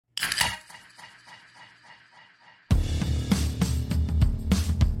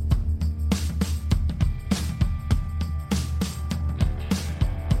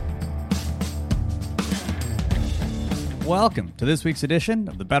Welcome to this week's edition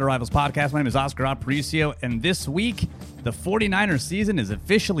of the Better Rivals podcast. My name is Oscar Aparicio, and this week, the 49ers season is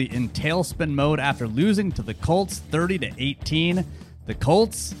officially in tailspin mode after losing to the Colts 30-18. The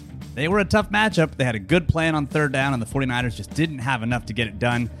Colts, they were a tough matchup. They had a good plan on third down, and the 49ers just didn't have enough to get it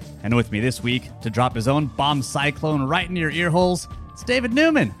done. And with me this week to drop his own bomb cyclone right into your ear holes, it's David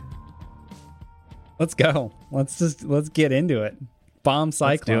Newman. Let's go. Let's get into it. Bomb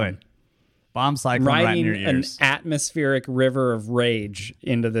cyclone. Let's do it. Bomb cyclone right in your ears. An atmospheric river of rage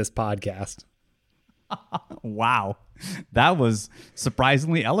into this podcast. Wow. That was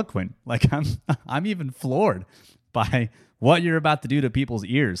surprisingly eloquent. Like I'm even floored by what you're about to do to people's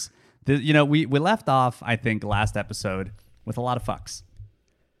ears. We left off, I think, last episode with a lot of fucks.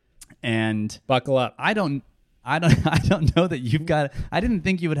 And buckle up. I don't know that you've got. I didn't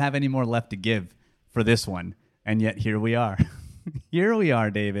think you would have any more left to give for this one, and yet here we are. Here we are,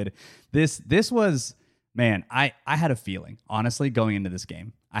 David. This was, man, I had a feeling, honestly, going into this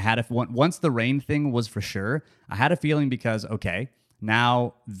game. Once the rain thing was for sure, I had a feeling because, okay,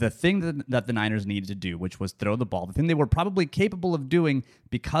 now the thing that the Niners needed to do, which was throw the ball, the thing they were probably capable of doing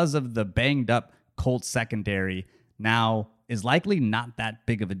because of the banged up Colts secondary, now is likely not that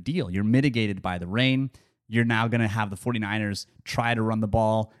big of a deal. You're mitigated by the rain. You're now going to have the 49ers try to run the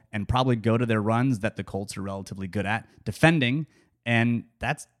ball and probably go to their runs that the Colts are relatively good at defending. And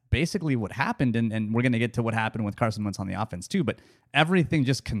that's basically what happened. And we're going to get to what happened with Carson Wentz on the offense too. But everything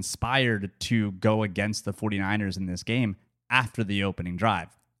just conspired to go against the 49ers in this game after the opening drive.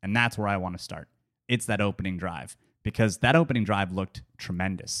 And that's where I want to start. It's that opening drive, because that opening drive looked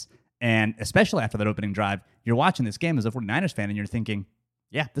tremendous. And especially after that opening drive, you're watching this game as a 49ers fan and you're thinking,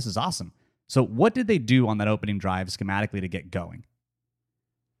 yeah, this is awesome. So what did they do on that opening drive schematically to get going?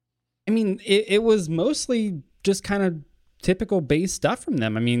 I mean, it was mostly just kind of typical base stuff from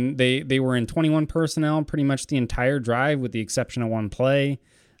them. I mean, they were in 21 personnel pretty much the entire drive with the exception of one play.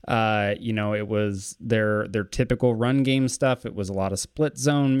 It was their typical run game stuff. It was a lot of split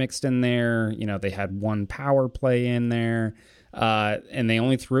zone mixed in there. They had one power play in there. And they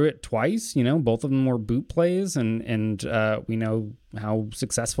only threw it twice. Both of them were boot plays, and we know how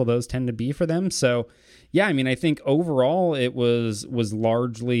successful those tend to be for them. So, yeah, I mean, I think overall it was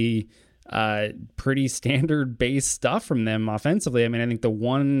largely pretty standard base stuff from them offensively. I mean, I think the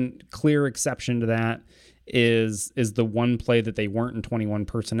one clear exception to that is the one play that they weren't in 21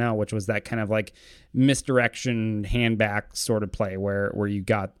 personnel, which was that kind of like misdirection handback sort of play where you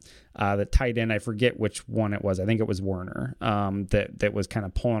got the tight end. I forget which one it was. I think it was Werner that was kind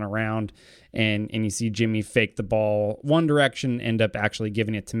of pulling around, and you see Jimmy fake the ball one direction, end up actually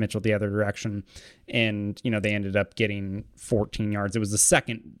giving it to Mitchell the other direction, and they ended up getting 14 yards. It was the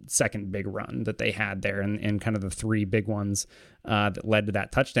second big run that they had there, and kind of the three big ones that led to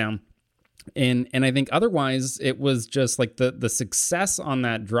that touchdown. And I think otherwise it was just like the success on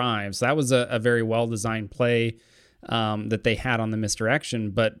that drive. So that was a very well-designed play that they had on the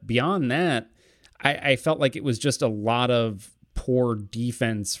misdirection. But beyond that, I felt like it was just a lot of poor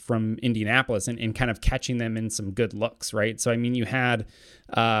defense from Indianapolis and kind of catching them in some good looks, right? So, I mean, you had,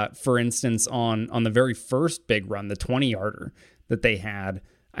 for instance, on the very first big run, the 20-yarder that they had,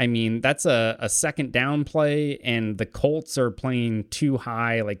 I mean, that's a second down play, and the Colts are playing too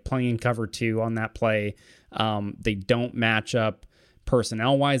high, like playing cover two on that play. They don't match up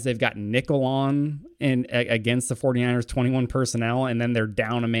personnel-wise. They've got nickel on against the 49ers 21 personnel, and then they're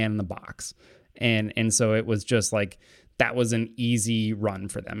down a man in the box. And so it was just like that was an easy run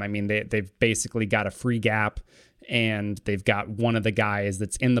for them. I mean, they've basically got a free gap, and they've got one of the guys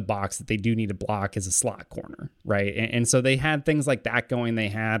that's in the box that they do need to block as a slot corner, right? And so they had things like that going. They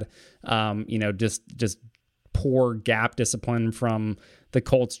had, just poor gap discipline from the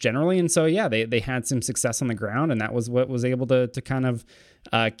Colts generally. And so, yeah, they had some success on the ground, and that was what was able to kind of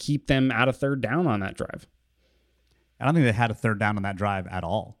keep them out of third down on that drive. I don't think they had a third down on that drive at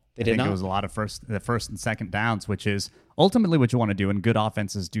all. They did not. It was a lot of the first and second downs, which is ultimately what you want to do, and good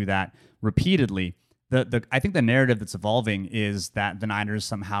offenses do that repeatedly. I think the narrative that's evolving is that the Niners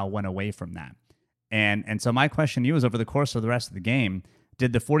somehow went away from that. And so my question to you is, over the course of the rest of the game,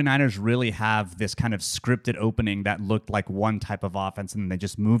 did the 49ers really have this kind of scripted opening that looked like one type of offense, and they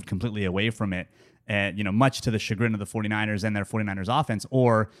just moved completely away from it, much to the chagrin of the 49ers and their 49ers offense?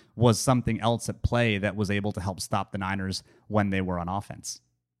 Or was something else at play that was able to help stop the Niners when they were on offense?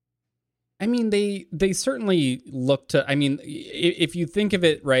 I mean, they certainly look to, I mean, if you think of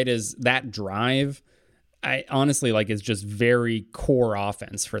it right as that drive, I honestly is just very core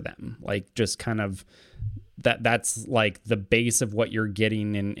offense for them. Like just kind of that's like the base of what you're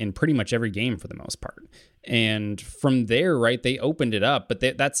getting in pretty much every game for the most part. And from there, right, they opened it up, but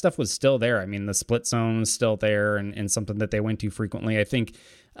that stuff was still there. I mean, the split zone was still there and something that they went to frequently. I think,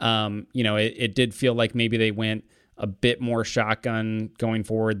 it did feel like maybe they went a bit more shotgun going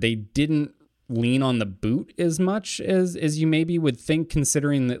forward. They didn't lean on the boot as much as you maybe would think,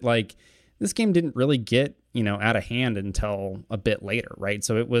 considering that like this game didn't really get, out of hand until a bit later, right?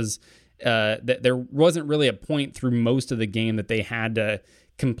 So it was, there wasn't really a point through most of the game that they had to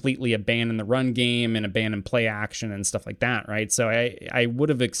completely abandon the run game and abandon play action and stuff like that, right? So I would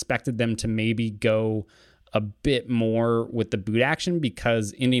have expected them to maybe go a bit more with the boot action,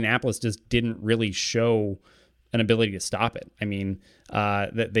 because Indianapolis just didn't really show an ability to stop it. I mean,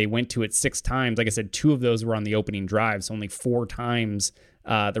 that they went to it 6 times. Like I said, 2 of those were on the opening drive, so only 4 times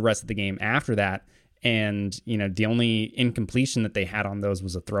the rest of the game after that. And, the only incompletion that they had on those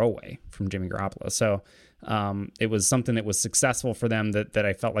was a throwaway from Jimmy Garoppolo. So it was something that was successful for them that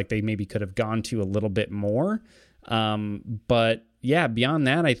I felt like they maybe could have gone to a little bit more. But yeah, beyond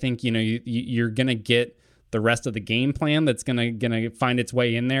that, I think, you're going to get the rest of the game plan that's going to find its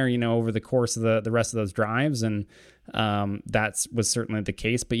way in there, over the course of the rest of those drives. And that was certainly the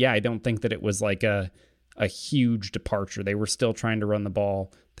case. But yeah, I don't think that it was like a huge departure. They were still trying to run the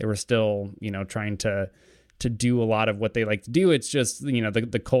ball. They were still, trying to do a lot of what they like to do. It's just,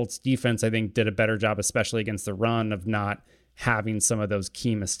 the Colts defense, I think, did a better job, especially against the run, of not having some of those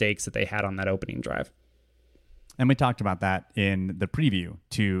key mistakes that they had on that opening drive. And we talked about that in the preview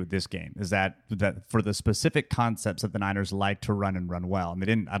to this game, is that for the specific concepts that the Niners like to run and run well, and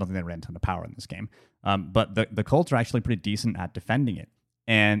I don't think they ran a ton of power in this game, but the Colts are actually pretty decent at defending it.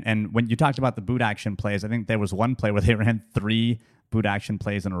 And when you talked about the boot action plays, I think there was one play where they ran 3 boot action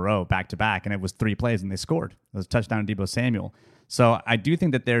plays in a row, back to back, and it was 3 plays and they scored. It was a touchdown to Deebo Samuel. So I do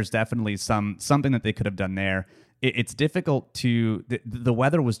think that there's definitely something that they could have done there. It's difficult to... The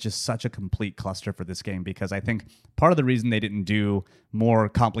weather was just such a complete cluster for this game, because I think part of the reason they didn't do more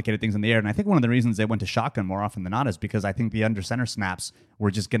complicated things in the air, and I think one of the reasons they went to shotgun more often than not, is because I think the under center snaps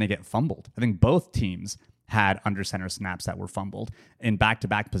were just going to get fumbled. I think both teams had under center snaps that were fumbled in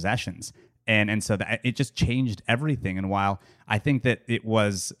back-to-back possessions. And so it just changed everything. And while I think that it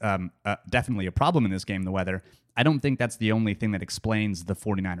was definitely a problem in this game, the weather, I don't think that's the only thing that explains the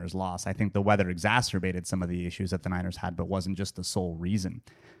 49ers loss. I think the weather exacerbated some of the issues that the Niners had, but wasn't just the sole reason.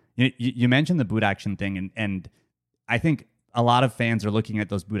 You mentioned the boot action thing, and I think a lot of fans are looking at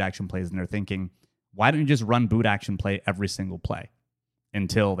those boot action plays and they're thinking, why don't you just run boot action play every single play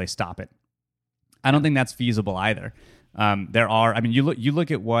until they stop it? I don't think that's feasible either. You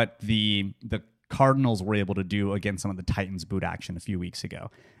look at what the Cardinals were able to do against some of the Titans boot action a few weeks ago.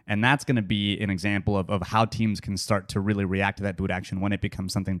 And that's going to be an example of how teams can start to really react to that boot action when it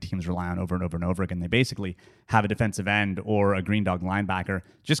becomes something teams rely on over and over and over again. They basically have a defensive end or a green dog linebacker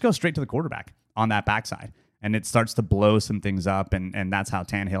just go straight to the quarterback on that backside. And it starts to blow some things up. And that's how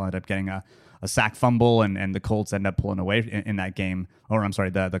Tannehill ended up getting a sack fumble, and the Colts end up pulling away in that game. Or I'm sorry,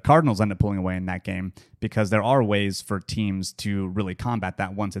 the Cardinals end up pulling away in that game, because there are ways for teams to really combat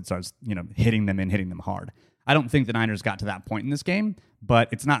that once it starts, hitting them and hitting them hard. I don't think the Niners got to that point in this game, but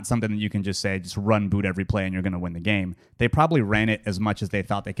it's not something that you can just say, just run boot every play and you're going to win the game. They probably ran it as much as they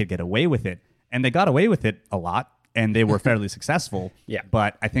thought they could get away with it, and they got away with it a lot, and they were fairly successful. Yeah.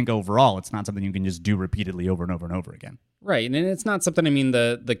 But I think overall, it's not something you can just do repeatedly over and over and over again. Right. And it's not something,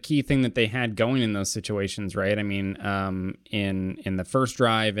 the key thing that they had going in those situations, right? In the first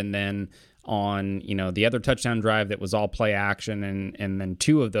drive, and then on, the other touchdown drive that was all play action, and then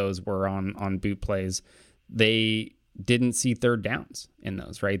 2 of those were on boot plays, they didn't see third downs in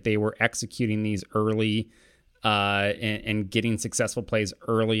those, right? They were executing these early and getting successful plays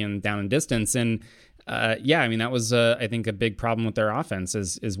early and down and distance. And that was, I think, a big problem with their offense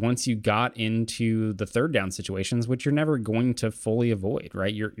is once you got into the third down situations, which you're never going to fully avoid,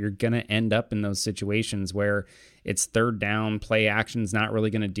 right? You're going to end up in those situations where it's third down, play action's not really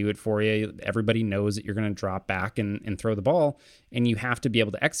going to do it for you. Everybody knows that you're going to drop back and throw the ball, and you have to be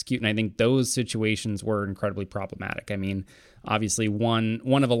able to execute. And I think those situations were incredibly problematic. Obviously, one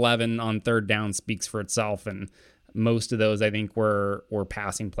of 11 on third down speaks for itself, and most of those, I think, were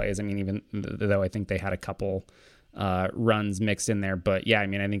passing plays. Even though I think they had a couple runs mixed in there. But yeah, I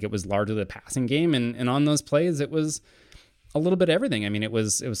think it was largely the passing game. And on those plays, it was a little bit of everything. It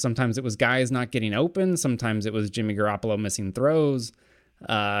was sometimes it was guys not getting open. Sometimes it was Jimmy Garoppolo missing throws.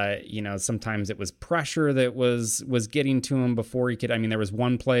 Sometimes it was pressure that was getting to him before he could. There was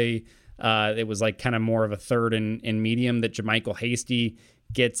one play It was like kind of more of a third and medium that JaMychal Hasty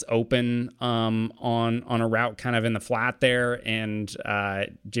gets open on a route kind of in the flat there, and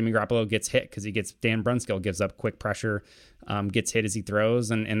Jimmy Garoppolo gets hit because Dan Brunskill gives up quick pressure, gets hit as he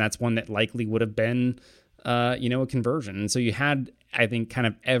throws, and that's one that likely would have been a conversion. And so you had, I think, kind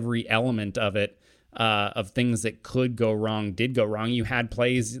of every element of it, of things that could go wrong did go wrong. You had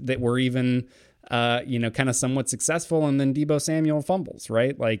plays that were even kind of somewhat successful, and then Deebo Samuel fumbles,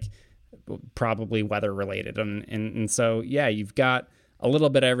 right? Like probably weather related, and so yeah, you've got a little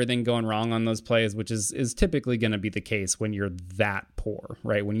bit of everything going wrong on those plays, which is typically going to be the case when you're that poor,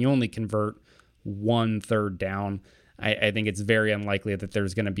 right? When you only convert 1 third down, I think it's very unlikely that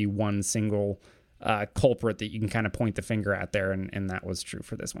there's going to be one single culprit that you can kind of point the finger at there, and that was true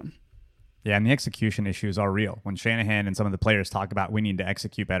for this one. Yeah, and the execution issues are real. When Shanahan and some of the players talk about we need to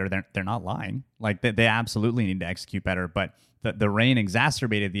execute better, they're not lying. Like they absolutely need to execute better, but the rain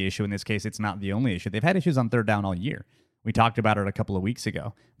exacerbated the issue. In this case, it's not the only issue. They've had issues on third down all year. We talked about it a couple of weeks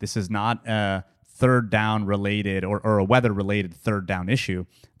ago. This is not a third down related or a weather related third down issue.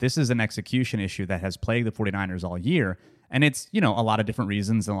 This is an execution issue that has plagued the 49ers all year. And it's, a lot of different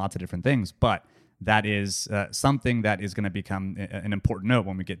reasons and lots of different things. But that is something that is going to become an important note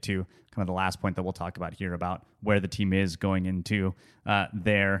when we get to kind of the last point that we'll talk about here about where the team is going into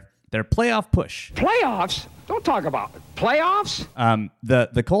their playoff push. Playoffs? Don't talk about it. Playoffs?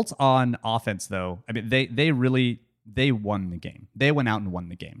 The Colts on offense, though, I mean, they won the game. They went out and won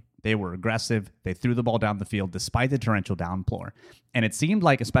the game. They were aggressive. They threw the ball down the field despite the torrential downpour. And it seemed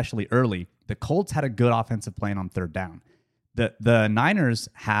like, especially early, the Colts had a good offensive plan on third down. The Niners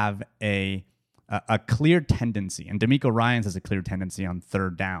have a clear tendency, and D'Amico Ryans has a clear tendency on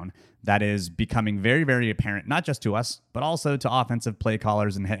third down that is becoming very, very apparent, not just to us, but also to offensive play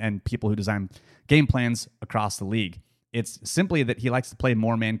callers and people who design game plans across the league. It's simply that he likes to play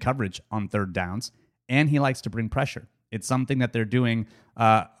more man coverage on third downs, and he likes to bring pressure. It's something that they're doing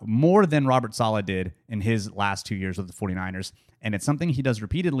more than Robert Saleh did in his last 2 years with the 49ers, and it's something he does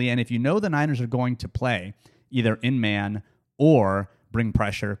repeatedly. And if you know the Niners are going to play either in man or bring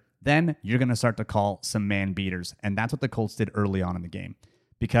pressure, then you're going to start to call some man beaters. And that's what the Colts did early on in the game,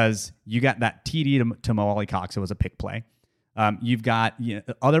 because you got that TD to Mo Alley-Cox. It was a pick play. You've got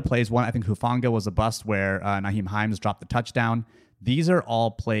other plays. One, I think Hufanga was a bust where Nyheim Hines dropped the touchdown. These are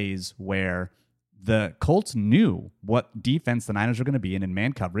all plays where the Colts knew what defense the Niners were going to be in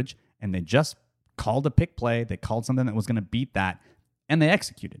man coverage, and they just called a pick play. They called something that was going to beat that, and they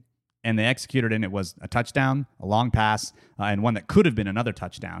executed. And it was a touchdown, a long pass, and one that could have been another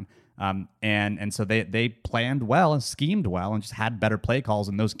touchdown. And so they planned well and schemed well and just had better play calls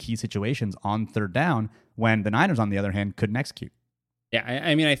in those key situations on third down when the Niners, on the other hand, couldn't execute. Yeah,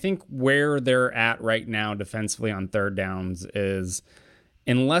 I mean, I think where they're at right now defensively on third downs is,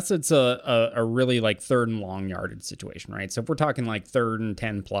 unless it's a really like third and long yardage situation, right? So if we're talking like 3rd and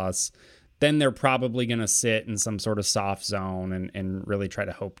 10 plus, then they're probably going to sit in some sort of soft zone and really try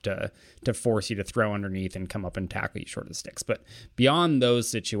to hope to force you to throw underneath and come up and tackle you short of the sticks. But beyond those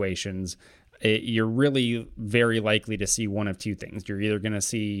situations, you're really very likely to see one of two things. You're either going to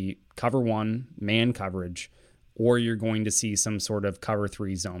see cover 1, man coverage, or you're going to see some sort of cover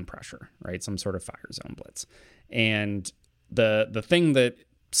 3 zone pressure, right? Some sort of fire zone blitz. And the thing that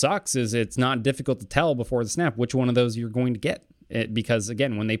sucks is it's not difficult to tell before the snap which one of those you're going to get. Because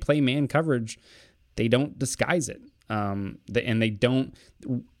again, when they play man coverage, they don't disguise it.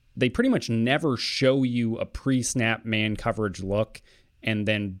 They pretty much never show you a pre-snap man coverage look and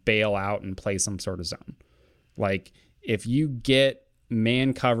then bail out and play some sort of zone. Like if you get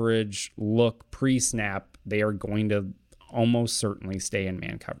man coverage look pre-snap, they are going to almost certainly stay in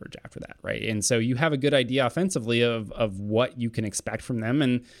man coverage after that, right? And so you have a good idea offensively of what you can expect from them.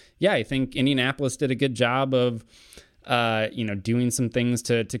 And yeah, I think Indianapolis did a good job of doing some things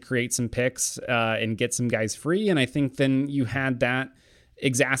to create some picks and get some guys free. And I think then you had that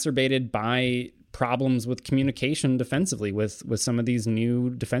exacerbated by problems with communication defensively with some of these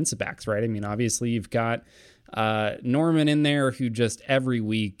new defensive backs, right? I mean, obviously you've got Norman in there who just every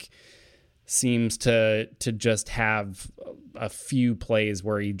week seems to just have a few plays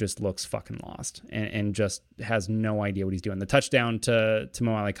where he just looks fucking lost and just has no idea what he's doing. The touchdown to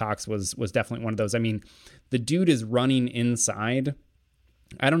Mo Alley-Cox was definitely one of those. I mean, the dude is running inside.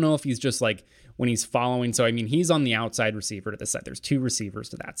 I don't know if he's just like when he's following. So, I mean, he's on the outside receiver to the side. There's 2 receivers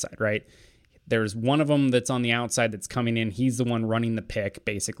to that side, right? There's one of them that's on the outside that's coming in. He's the one running the pick,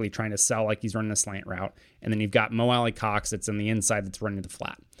 basically trying to sell like he's running a slant route. And then you've got Mo Alley-Cox that's on the inside that's running the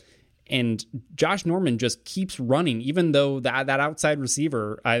flat. And Josh Norman just keeps running, even though that outside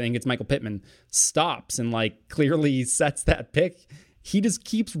receiver, I think it's Michael Pittman, stops and like clearly sets that pick. he just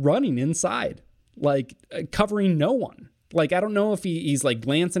keeps running inside, like covering no one. Like, I don't know if he's like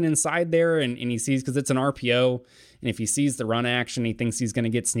glancing inside there and he sees, because it's an RPO, and if he sees the run action, he thinks he's going to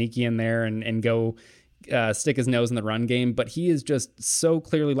get sneaky in there and go stick his nose in the run game. But he is just so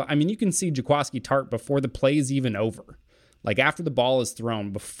clearly, I mean, you can see Jaquiski Tartt before the play's even over. Like, after the ball is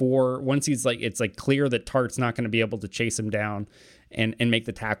thrown, once he's like, it's like clear that Tartt's not going to be able to chase him down and make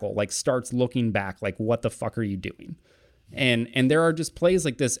the tackle, like starts looking back, like, what the fuck are you doing? And there are just plays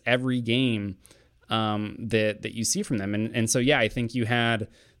like this every game that you see from them. And so, yeah, I think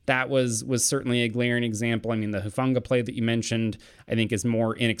that was certainly a glaring example. I mean, the Hufanga play that you mentioned, I think, is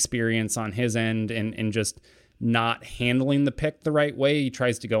more inexperience on his end and just not handling the pick the right way. He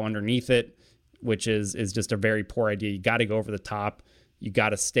tries to go underneath it, which is just a very poor idea. You got to go over the top. You got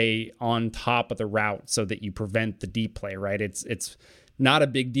to stay on top of the route so that you prevent the deep play, right? It's not a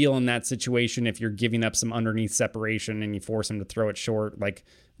big deal in that situation if you're giving up some underneath separation and you force him to throw it short, like,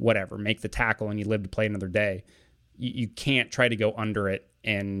 whatever, make the tackle and you live to play another day. You can't try to go under it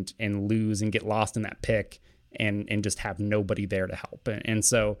and lose and get lost in that pick and just have nobody there to help. And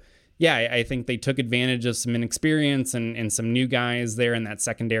so, yeah, I think they took advantage of some inexperience and some new guys there in that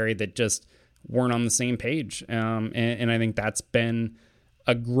secondary that just weren't on the same page. And I think that's been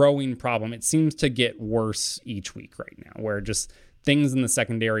a growing problem. It seems to get worse each week right now, where just things in the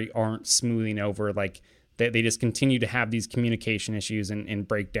secondary aren't smoothing over. Like, they just continue to have these communication issues and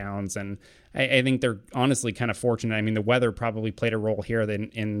breakdowns. And I think they're honestly kind of fortunate. I mean, the weather probably played a role here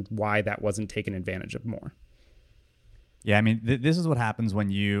in why that wasn't taken advantage of more. Yeah, I mean, this is what happens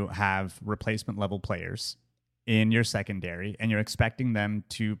when you have replacement level players in your secondary and you're expecting them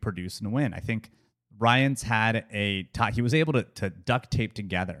to produce and win. I think Ryans had he was able to duct tape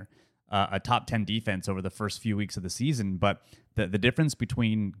together a top 10 defense over the first few weeks of the season, but the difference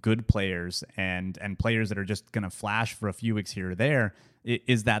between good players and players that are just going to flash for a few weeks here or there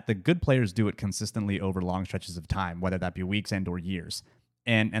is that the good players do it consistently over long stretches of time, whether that be weeks and or years.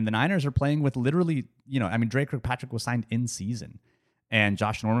 And the Niners are playing with literally, I mean, Drake Kirkpatrick was signed in season and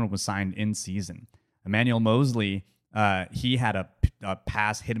Josh Norman was signed in season. Emmanuel Mosley, he had a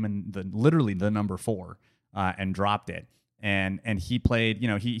pass hit him in literally the number 4 and dropped it. And he played,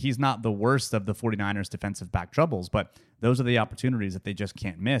 he's not the worst of the 49ers defensive back troubles, but those are the opportunities that they just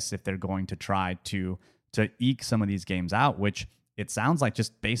can't miss if they're going to try to eke some of these games out, which it sounds like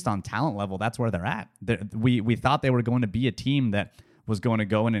just based on talent level, that's where they're at. We thought they were going to be a team that was going to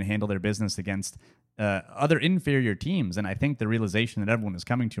go in and handle their business against other inferior teams. And I think the realization that everyone is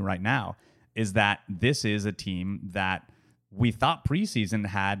coming to right now is that this is a team that we thought preseason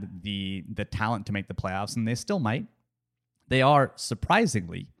had the talent to make the playoffs, and they still might. They are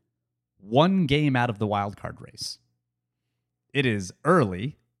surprisingly one game out of the wild card race. It is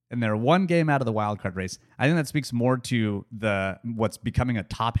early, and they're one game out of the wild card race. I think that speaks more to what's becoming a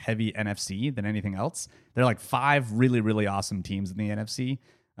top-heavy NFC than anything else. There are like 5 really, really awesome teams in the NFC,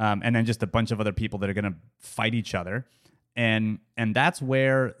 and then just a bunch of other people that are going to fight each other. And that's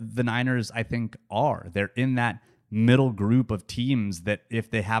where the Niners, I think, are. They're in that middle group of teams that if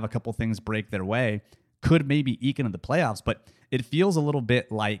they have a couple things break their way, could maybe eke into the playoffs. But it feels a little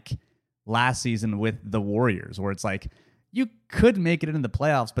bit like last season with the Warriors, where it's like you could make it into the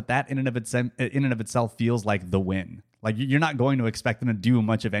playoffs, but that in and of itself feels like the win. Like, you're not going to expect them to do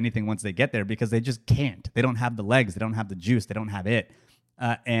much of anything once they get there because they just can't. They don't have the legs. They don't have the juice. They don't have it.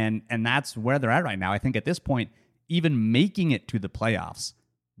 And that's where they're at right now. I think at this point, even making it to the playoffs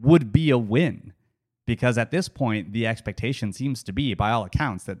would be a win, because at this point, the expectation seems to be, by all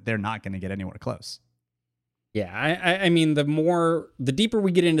accounts, that they're not going to get anywhere close. Yeah, I mean, the deeper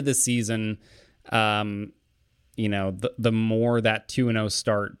we get into the season, the more that 2-0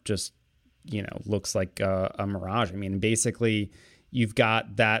 start just, looks like a mirage. I mean, basically, you've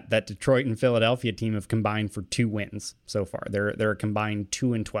got that Detroit and Philadelphia team have combined for 2 wins so far. They're a combined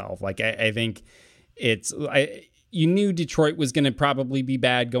 2-12. Like, I think you knew Detroit was going to probably be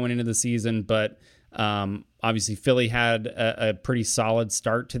bad going into the season, but obviously Philly had a pretty solid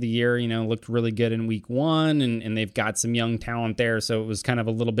start to the year, looked really good in week 1 and they've got some young talent there. So it was kind of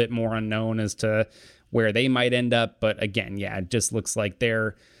a little bit more unknown as to where they might end up. But again, yeah, it just looks like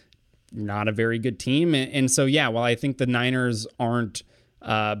they're not a very good team. And so, yeah, while I think the Niners aren't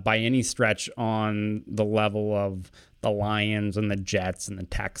by any stretch on the level of the Lions and the Jets and the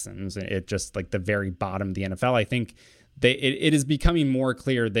Texans, it just like the very bottom of the NFL, I think it is becoming more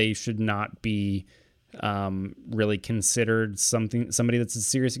clear they should not be really considered somebody that's a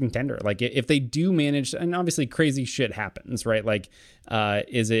serious contender. Like, if they do manage, and obviously crazy shit happens, right? Like,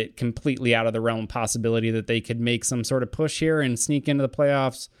 is it completely out of the realm possibility that they could make some sort of push here and sneak into the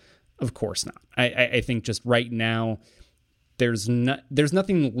playoffs? Of course not. I think just right now, there's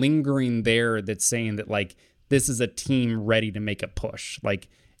nothing lingering there that's saying that like this is a team ready to make a push. Like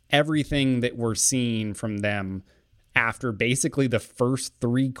everything that we're seeing from them after basically the first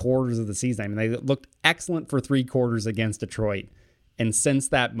 3 quarters of the season. I mean, they looked excellent for 3 quarters against Detroit. And since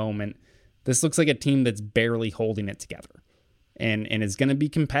that moment, this looks like a team that's barely holding it together and is going to be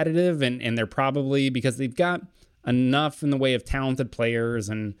competitive. And they're probably, because they've got enough in the way of talented players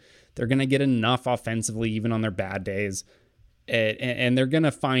and they're going to get enough offensively, even on their bad days. And they're going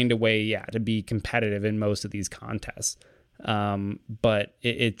to find a way, to be competitive in most of these contests. But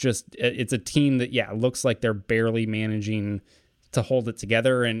it's a team that, looks like they're barely managing to hold it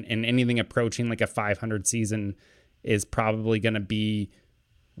together. And anything approaching like a 500 season is probably going to be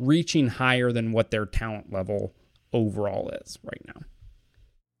reaching higher than what their talent level overall is right now.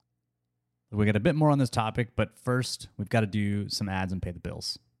 We got a bit more on this topic, but first we've got to do some ads and pay the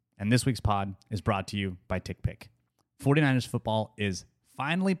bills. And this week's pod is brought to you by TickPick. 49ers football is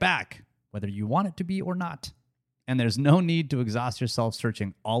finally back, whether you want it to be or not. And there's no need to exhaust yourself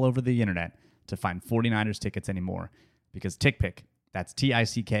searching all over the internet to find 49ers tickets anymore, because TickPick, that's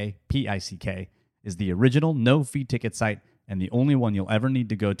TickPick, is the original no-fee ticket site and the only one you'll ever need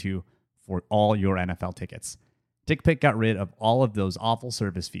to go to for all your NFL tickets. TickPick got rid of all of those awful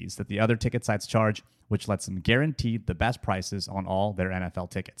service fees that the other ticket sites charge, which lets them guarantee the best prices on all their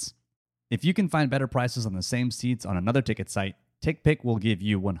NFL tickets. If you can find better prices on the same seats on another ticket site, TickPick will give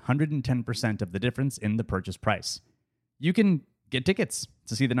you 110% of the difference in the purchase price. You can get tickets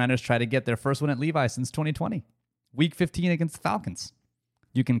to see the Niners try to get their first win at Levi since 2020, Week 15 against the Falcons.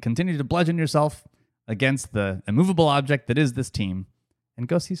 You can continue to bludgeon yourself against the immovable object that is this team and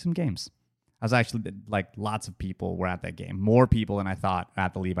go see some games. I was actually, lots of people were at that game. More people than I thought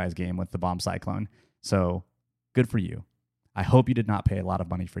at the Levi's game with the Bomb Cyclone. So, good for you. I hope you did not pay a lot of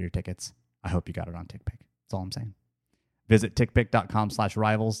money for your tickets. I hope you got it on TickPick. That's all I'm saying. Visit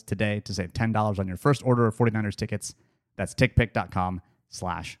tickpick.com/rivals today to save $10 on your first order of 49ers tickets. That's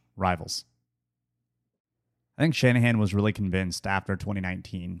tickpick.com/rivals. I think Shanahan was really convinced after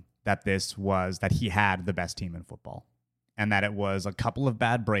 2019 that he had the best team in football, and that it was a couple of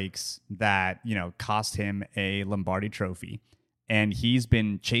bad breaks that, cost him a Lombardi trophy. And he's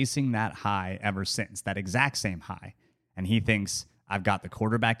been chasing that high ever since, that exact same high. And he thinks, I've got the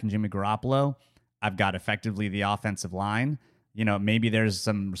quarterback in Jimmy Garoppolo. I've got effectively the offensive line. Maybe there's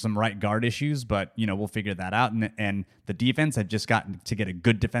some right guard issues, but, we'll figure that out. And the defense, I've just gotten to get a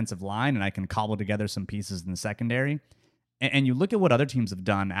good defensive line, and I can cobble together some pieces in the secondary. And you look at what other teams have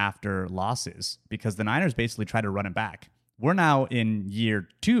done after losses, because the Niners basically try to run it back. We're now in year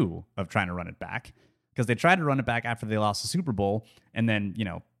 2 of trying to run it back, because they tried to run it back after they lost the Super Bowl, and then,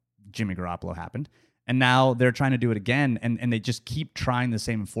 Jimmy Garoppolo happened. And now they're trying to do it again, and they just keep trying the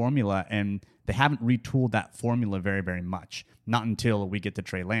same formula, and they haven't retooled that formula very, very much. Not until we get to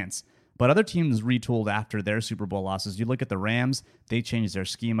Trey Lance. But other teams retooled after their Super Bowl losses. You look at the Rams, they changed their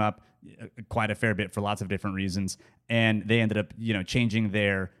scheme up quite a fair bit for lots of different reasons, and they ended up, changing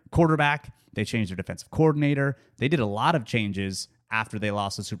their quarterback. They changed their defensive coordinator. They did a lot of changes after they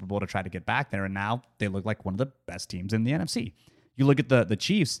lost the Super Bowl to try to get back there, and now they look like one of the best teams in the NFC. You look at the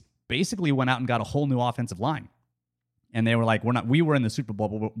Chiefs, basically went out and got a whole new offensive line. And they were like, we were in the Super Bowl,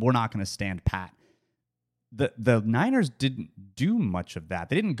 but we're not going to stand pat. The Niners didn't do much of that.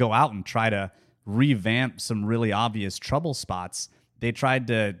 They didn't go out and try to revamp some really obvious trouble spots. They tried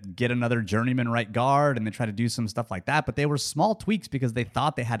to get another journeyman right guard, and they tried to do some stuff like that, but they were small tweaks because they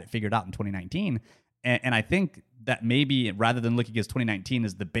thought they had it figured out in 2019. And I think that maybe rather than looking at 2019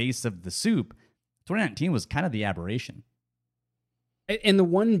 as the base of the soup, 2019 was kind of the aberration. And the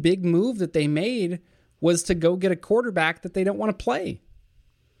one big move that they made was to go get a quarterback that they don't want to play.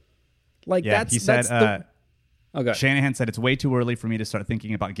 He said, Shanahan said, it's way too early for me to start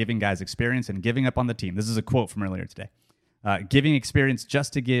thinking about giving guys experience and giving up on the team. This is a quote from earlier today. Giving experience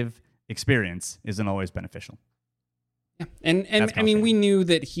just to give experience isn't always beneficial. Yeah. And I mean, we knew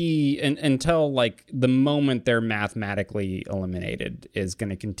that until the moment they're mathematically eliminated, is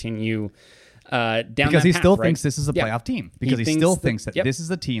going to continue down because he path, still right? thinks this is a playoff team, because he still thinks that this is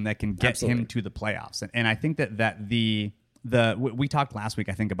a team that can get him to the playoffs. And I think that we talked last week,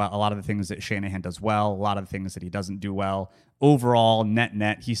 I think, about a lot of the things that Shanahan does well, a lot of the things that he doesn't do well. Overall,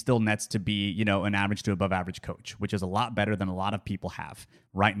 net, he still nets to be, an average to above average coach, which is a lot better than a lot of people have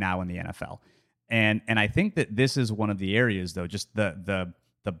right now in the NFL. And I think that this is one of the areas, though, just the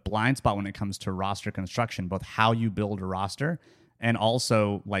blind spot when it comes to roster construction, both how you build a roster and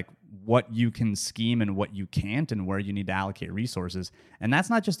also like what you can scheme and what you can't and where you need to allocate resources. And that's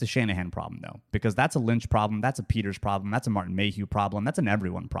not just a Shanahan problem, though, because that's a Lynch problem. That's a Peters problem. That's a Martin Mayhew problem. That's an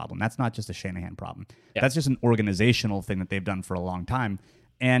everyone problem. That's not just a Shanahan problem. Yeah. That's just an organizational thing that they've done for a long time.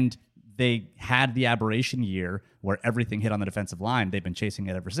 And they had the aberration year where everything hit on the defensive line. They've been chasing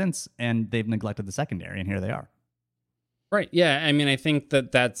it ever since, and they've neglected the secondary, and here they are. Right. Yeah. I mean, I think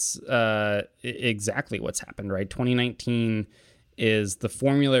that's exactly what's happened, right? 2019 is the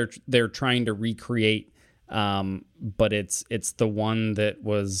formula they're trying to recreate, but it's the one that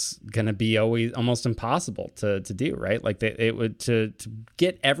was going to be always almost impossible to do, right? Like it would to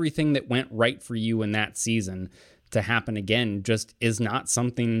get everything that went right for you in that season to happen again just is not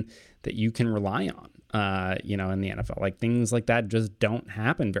something that you can rely on, in the NFL. Like things like that just don't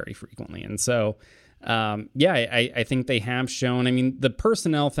happen very frequently. And so, I think they have shown, I mean, the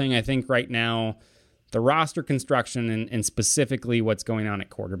personnel thing, I think right now, the roster construction and specifically what's going on at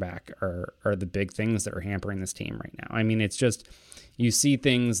quarterback are the big things that are hampering this team right now. I mean, it's just, you see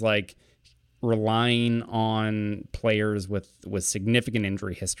things like relying on players with significant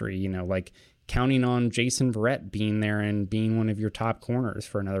injury history, like counting on Jason Verrett being there and being one of your top corners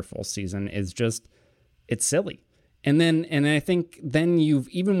for another full season is just, it's silly. And I think then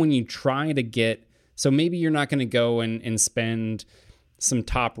even when you try to get, so maybe you're not going to go and spend some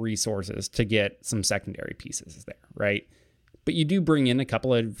top resources to get some secondary pieces there, right? But you do bring in a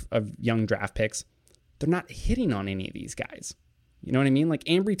couple of young draft picks. They're not hitting on any of these guys. You know what I mean? Like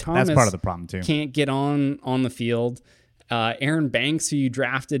Ambry Thomas, that's part of the problem too. Can't get on the field. Aaron Banks, who you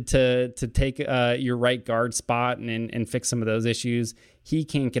drafted to take your right guard spot and fix some of those issues, he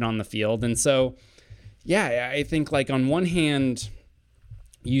can't get on the field. And so, yeah, I think like on one hand,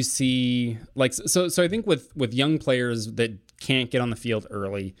 you see like so I think with young players that can't get on the field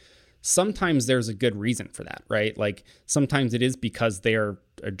early, sometimes there's a good reason for that, right? Like sometimes it is because they are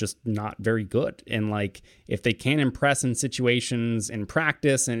just not very good. And like if they can't impress in situations in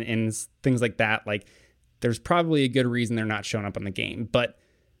practice and things like that, like there's probably a good reason they're not showing up on the game. But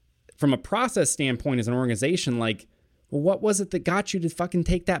from a process standpoint as an organization, like, well, what was it that got you to fucking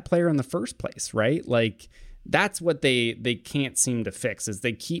take that player in the first place, right? Like that's what they can't seem to fix, is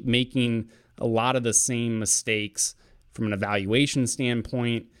they keep making a lot of the same mistakes from an evaluation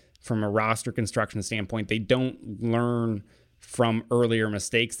standpoint, from a roster construction standpoint. They don't learn from earlier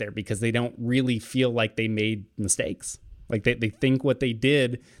mistakes there because they don't really feel like they made mistakes. Like they think what they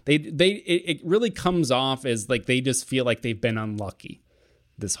did, it really comes off as like they just feel like they've been unlucky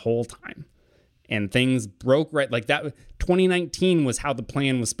this whole time. And things broke right. Like that 2019 was how the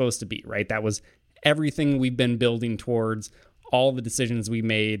plan was supposed to be, right? That was everything we've been building towards, all the decisions we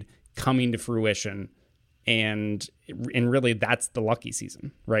made coming to fruition. And really that's the lucky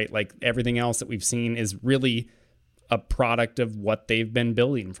season, right? Like everything else that we've seen is really a product of what they've been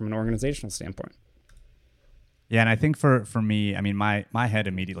building from an organizational standpoint. Yeah, and I think for me, I mean, my head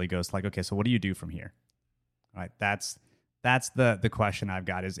immediately goes like, okay, so what do you do from here? Right? That's the question I've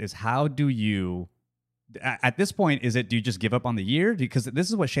got is how do you, at this point, do you just give up on the year? Because this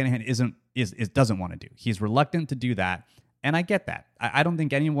is what Shanahan doesn't want to do. He's reluctant to do that. And I get that. I don't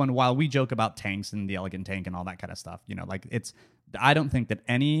think anyone, while we joke about tanks and the elegant tank and all that kind of stuff, I don't think that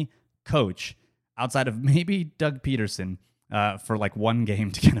any coach outside of maybe Doug Peterson for like one game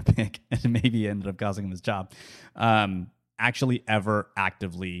to get a pick and maybe ended up costing him his job, actually ever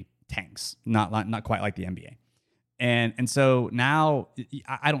actively tanks. Not quite like the NBA. And so now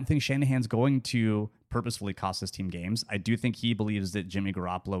I don't think Shanahan's going to purposefully cost his team games. I do think he believes that Jimmy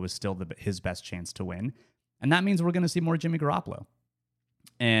Garoppolo is still his best chance to win. And that means we're going to see more Jimmy Garoppolo.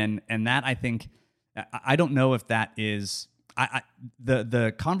 And that, I think, I don't know if that is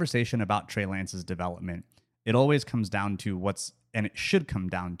the conversation about Trey Lance's development. It always comes down to it should come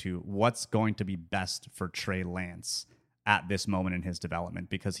down to what's going to be best for Trey Lance at this moment in his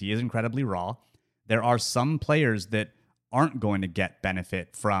development, because he is incredibly raw. There are some players that aren't going to get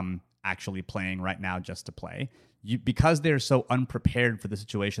benefit from actually playing right now just to play. Because they're so unprepared for the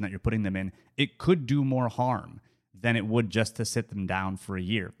situation that you're putting them in, it could do more harm than it would just to sit them down for a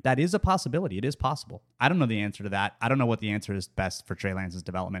year. That is a possibility. It is possible. I don't know the answer to that. I don't know what the answer is best for Trey Lance's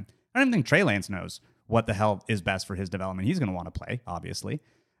development. I don't even think Trey Lance knows what the hell is best for his development. He's going to want to play, obviously.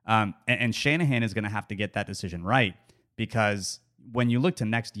 And Shanahan is going to have to get that decision right, because when you look to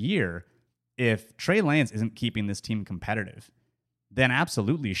next year, if Trey Lance isn't keeping this team competitive, then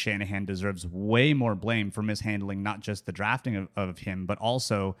absolutely Shanahan deserves way more blame for mishandling not just the drafting of him, but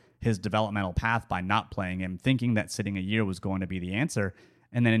also his developmental path by not playing him, thinking that sitting a year was going to be the answer.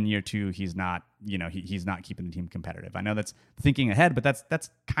 And then in year two, he's not, he's not keeping the team competitive. I know that's thinking ahead, but that's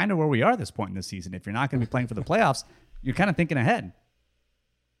kind of where we are at this point in the season. If you're not going to be playing for the playoffs, you're kind of thinking ahead.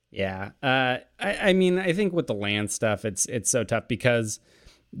 Yeah. I mean, I think with the Lance stuff, it's so tough because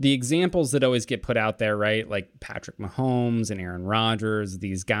the examples that always get put out there, right? Like Patrick Mahomes and Aaron Rodgers,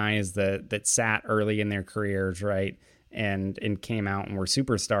 these guys that sat early in their careers, right? And came out and were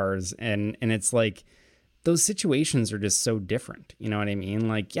superstars. And it's like, those situations are just so different. You know what I mean?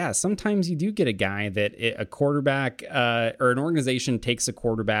 Like, yeah, sometimes you do get a guy that a quarterback or an organization takes a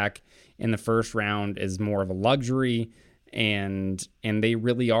quarterback in the first round is more of a luxury, and they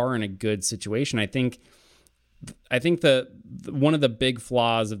really are in a good situation. I think the one of the big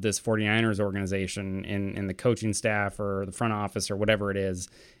flaws of this 49ers organization in the coaching staff or the front office or whatever it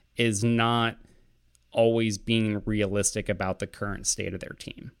is not always being realistic about the current state of their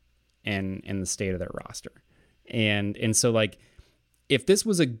team and the state of their roster. And so, like, if this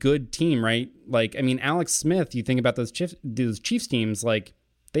was a good team, right? Like, I mean, Alex Smith, you think about those Chiefs teams, like,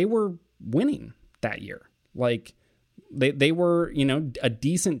 they were winning that year. Like, they were, you know, a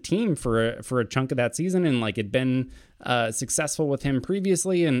decent team for a chunk of that season, and like had been successful with him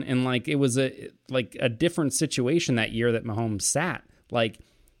previously, and like it was a different situation that year that Mahomes sat. Like,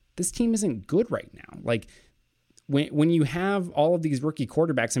 this team isn't good right now. Like, when you have all of these rookie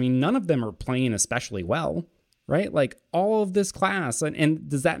quarterbacks, I mean, none of them are playing especially well, right? Like, all of this class, and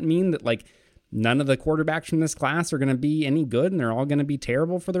does that mean that like none of the quarterbacks from this class are going to be any good and they're all going to be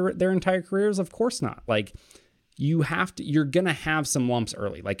terrible for their entire careers? Of course not. Like, you're going to have some lumps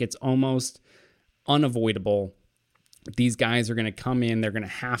early. Like, it's almost unavoidable. These guys are going to come in, they're going to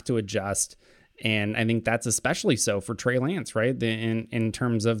have to adjust. And I think that's especially so for Trey Lance, right? In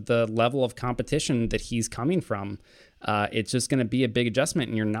terms of the level of competition that he's coming from, it's just going to be a big adjustment,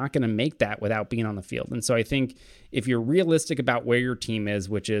 and you're not going to make that without being on the field. And so I think if you're realistic about where your team is,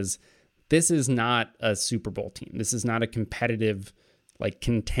 which is, this is not a Super Bowl team. This is not a competitive, like,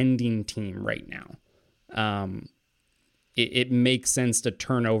 contending team right now. It makes sense to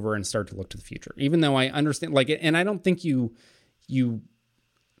turn over and start to look to the future, even though I understand, like, and I don't think you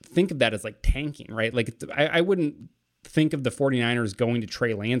think of that as like tanking, right? Like, I wouldn't think of the 49ers going to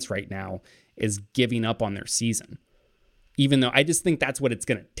Trey Lance right now as giving up on their season, even though I just think that's what it's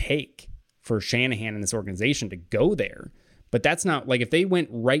going to take for Shanahan and this organization to go there. But that's not, like, if they went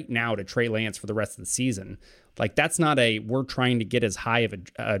right now to Trey Lance for the rest of the season, like, that's not we're trying to get as high of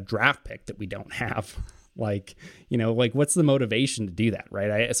a draft pick that we don't have. Like, you know, like, what's the motivation to do that,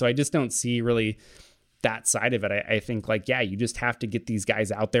 right? So I just don't see really that side of it. I think, like, yeah, you just have to get these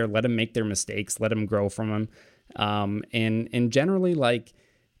guys out there, let them make their mistakes, let them grow from them. And generally, like,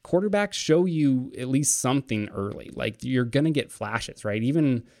 quarterbacks show you at least something early. Like, you're going to get flashes, right?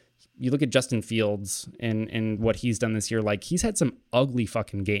 Even you look at Justin Fields and what he's done this year, like, he's had some ugly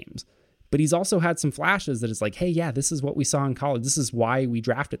fucking games, but he's also had some flashes that is like, hey, yeah, this is what we saw in college. This is why we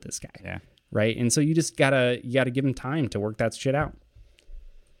drafted this guy. Yeah. Right. And so you just gotta give him time to work that shit out.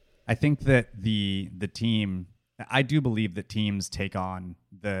 I think that the team, I do believe that teams take on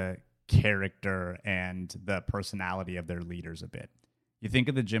the character and the personality of their leaders a bit. You think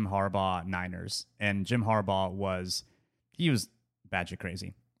of the Jim Harbaugh Niners, and Jim Harbaugh was batshit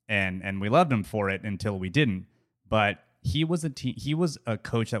crazy, and we loved him for it until we didn't. But he was a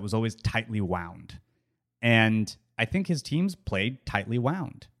coach that was always tightly wound, and I think his teams played tightly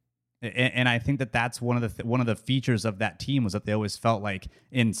wound. And I think that that's one of the features of that team was that they always felt like,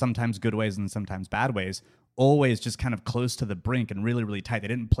 in sometimes good ways and sometimes bad ways, always just kind of close to the brink and really, really tight. They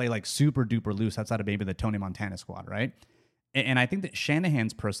didn't play like super duper loose outside of maybe the Tony Montana squad, right? And I think that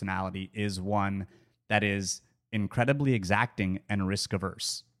Shanahan's personality is one that is incredibly exacting and risk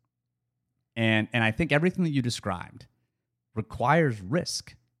averse. And I think everything that you described requires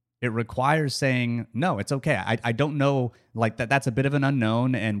risk. It requires saying, no, it's okay. I don't know, like, that's a bit of an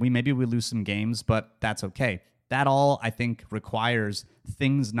unknown, and maybe we lose some games, but that's okay. That all, I think, requires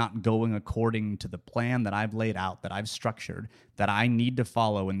things not going according to the plan that I've laid out, that I've structured, that I need to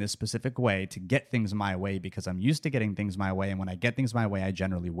follow in this specific way to get things my way, because I'm used to getting things my way, and when I get things my way, I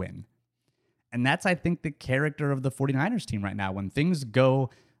generally win. And that's, I think, the character of the 49ers team right now. When things go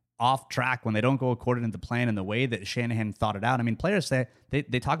off track, when they don't go according to the plan and the way that Shanahan thought it out. I mean, players say, they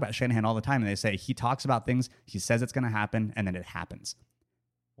talk about Shanahan all the time, and they say he talks about things, he says it's going to happen, and then it happens.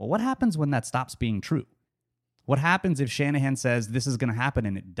 Well, what happens when that stops being true? What happens if Shanahan says this is going to happen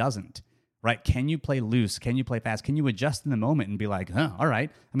and it doesn't, right? Can you play loose? Can you play fast? Can you adjust in the moment and be like, all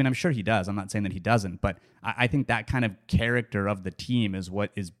right. I mean, I'm sure he does. I'm not saying that he doesn't, but I think that kind of character of the team is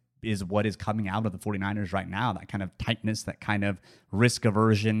what is coming out of the 49ers right now, that kind of tightness, that kind of risk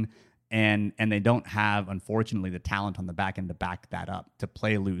aversion, and they don't have, unfortunately, the talent on the back end to back that up, to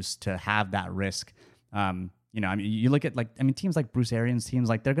play loose, to have that risk. I mean, you look at teams like Bruce Arians, teams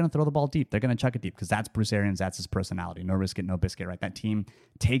like they're going to throw the ball deep. They're going to chuck it deep because that's Bruce Arians. That's his personality. No risk it, no biscuit, right? That team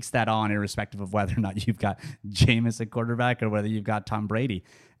takes that on irrespective of whether or not you've got Jameis at quarterback or whether you've got Tom Brady.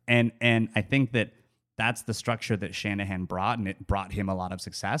 And I think that's the structure that Shanahan brought, and it brought him a lot of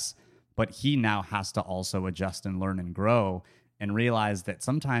success. But he now has to also adjust and learn and grow and realize that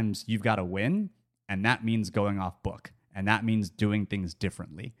sometimes you've got to win, and that means going off book, and that means doing things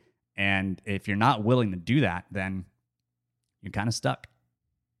differently. And if you're not willing to do that, then you're kind of stuck.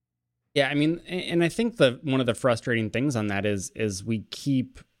 Yeah, I mean, and I think one of the frustrating things on that is we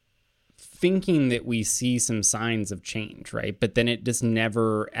keep thinking that we see some signs of change, right? But then it just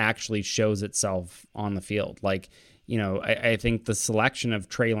never actually shows itself on the field. Like, I think the selection of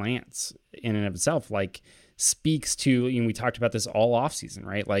Trey Lance in and of itself, like, speaks to, we talked about this all offseason,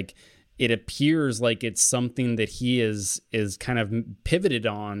 right? Like, it appears like it's something that he is kind of pivoted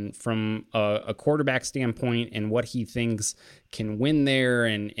on from a quarterback standpoint and what he thinks can win there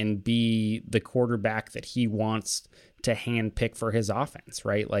and be the quarterback that he wants to handpick for his offense,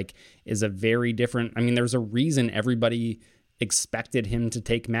 right? Like, is a very different. I mean, there's a reason everybody expected him to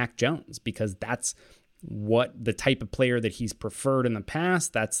take Mac Jones, because that's what the type of player that he's preferred in the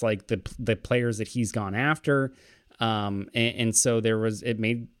past. That's like the players that he's gone after. And so it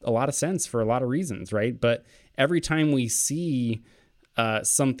made a lot of sense for a lot of reasons, right? But every time we see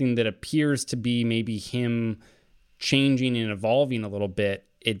something that appears to be maybe him changing and evolving a little bit,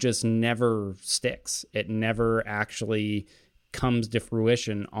 it just never sticks. It never actually comes to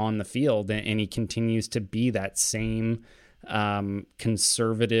fruition on the field, and he continues to be that same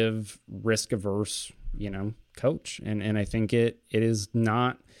conservative, risk-averse, coach. And I think it is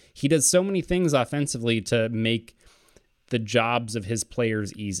not. He does so many things offensively to make the jobs of his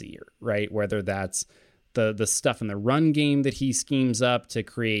players easier, right? Whether that's the stuff in the run game that he schemes up to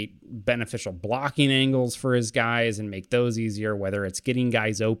create beneficial blocking angles for his guys and make those easier, whether it's getting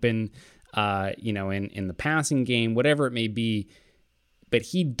guys open, in the passing game, whatever it may be. But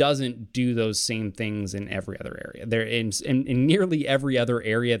he doesn't do those same things in every other area. There in nearly every other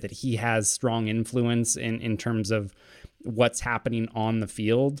area that he has strong influence in terms of what's happening on the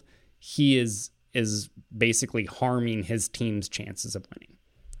field, he is basically harming his team's chances of winning.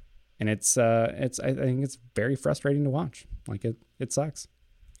 And I think it's very frustrating to watch. Like, it sucks.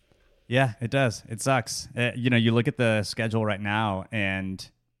 Yeah, it does. It sucks. You look at the schedule right now and,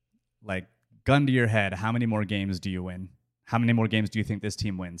 like, gun to your head, how many more games do you win? How many more games do you think this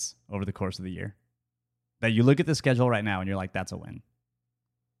team wins over the course of the year? That you look at the schedule right now and you're like, that's a win.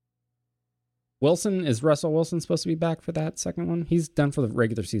 Is Russell Wilson supposed to be back for that second one? He's done for the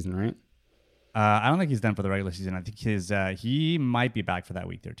regular season, right? I don't think he's done for the regular season. I think he might be back for that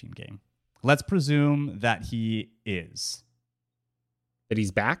Week 13 game. Let's presume that he is. That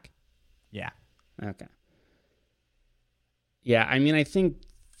he's back? Yeah. Okay. Yeah, I mean, I think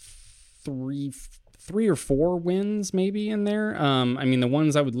three or four wins maybe in there. I mean, the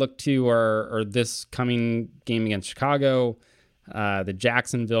ones I would look to are this coming game against Chicago, the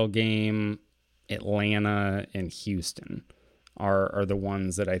Jacksonville game, Atlanta, and Houston are the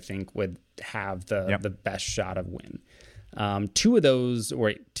ones that I think would have the best shot of win. Two of those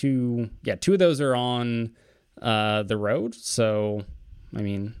are on the road. So, I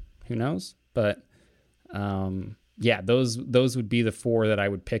mean, who knows? But those would be the four that I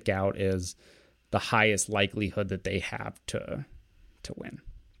would pick out as the highest likelihood that they have to win.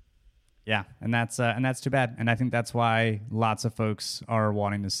 Yeah, and that's too bad. And I think that's why lots of folks are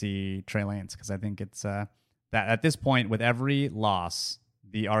wanting to see Trey Lance, because I think it's that at this point, with every loss,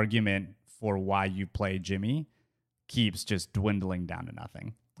 the argument for why you play Jimmy keeps just dwindling down to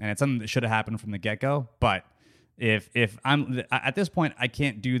nothing. And it's something that should have happened from the get-go. But if I'm at this point, I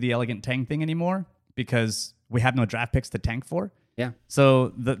can't do the elegant tank thing anymore because we have no draft picks to tank for. Yeah.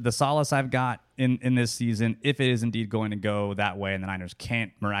 So the solace I've got in this season, if it is indeed going to go that way and the Niners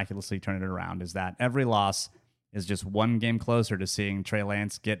can't miraculously turn it around, is that every loss is just one game closer to seeing Trey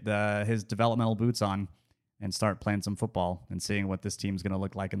Lance get his developmental boots on and start playing some football and seeing what this team's going to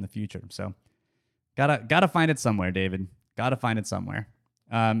look like in the future. So gotta find it somewhere, David. Gotta find it somewhere.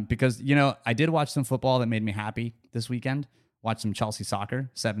 Because, I did watch some football that made me happy this weekend. Watched some Chelsea soccer,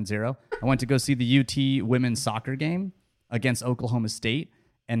 7-0. I went to go see the UT women's soccer game against Oklahoma State,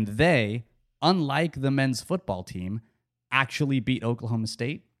 and they, unlike the men's football team, actually beat Oklahoma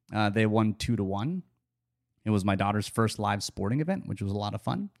State. They won 2-1. It was my daughter's first live sporting event, which was a lot of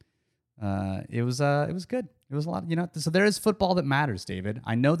fun. It was good. It was a lot, so there is football that matters, David.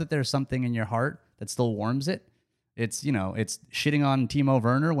 I know that there's something in your heart that still warms it. It's, it's shitting on Timo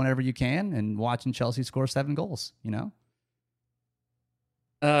Werner whenever you can and watching Chelsea score 7 goals,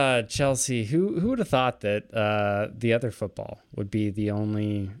 Chelsea. Who would have thought that the other football would be the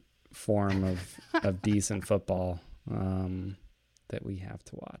only form of decent football that we have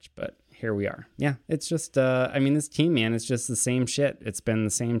to watch? But here we are. Yeah, it's just I mean, this team, man, it's just the same shit. It's been the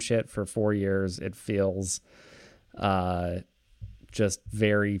same shit for 4 years. It feels just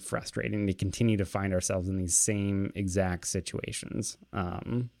very frustrating to continue to find ourselves in these same exact situations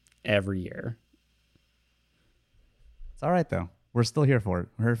every year. It's all right though. We're still here for it.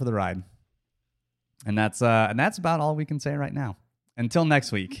 We're here for the ride. And that's about all we can say right now. Until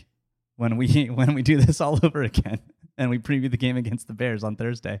next week, when we do this all over again and we preview the game against the Bears on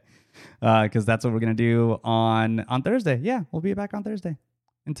Thursday, because that's what we're gonna do on Thursday. Yeah, we'll be back on Thursday.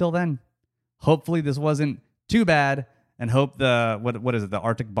 Until then, hopefully this wasn't too bad, and hope the what is it? The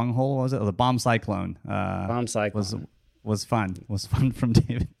Arctic bunghole, was it? Or the bomb cyclone? Bomb cyclone was fun. Was fun from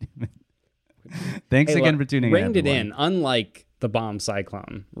David Newman. Thanks again for tuning in. Reined it in, unlike the bomb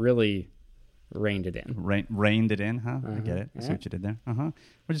cyclone. Really reined it in. Reined it in, huh? I get it. I see what you did there.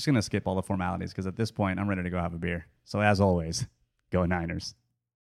 We're just going to skip all the formalities because at this point, I'm ready to go have a beer. So as always, go Niners.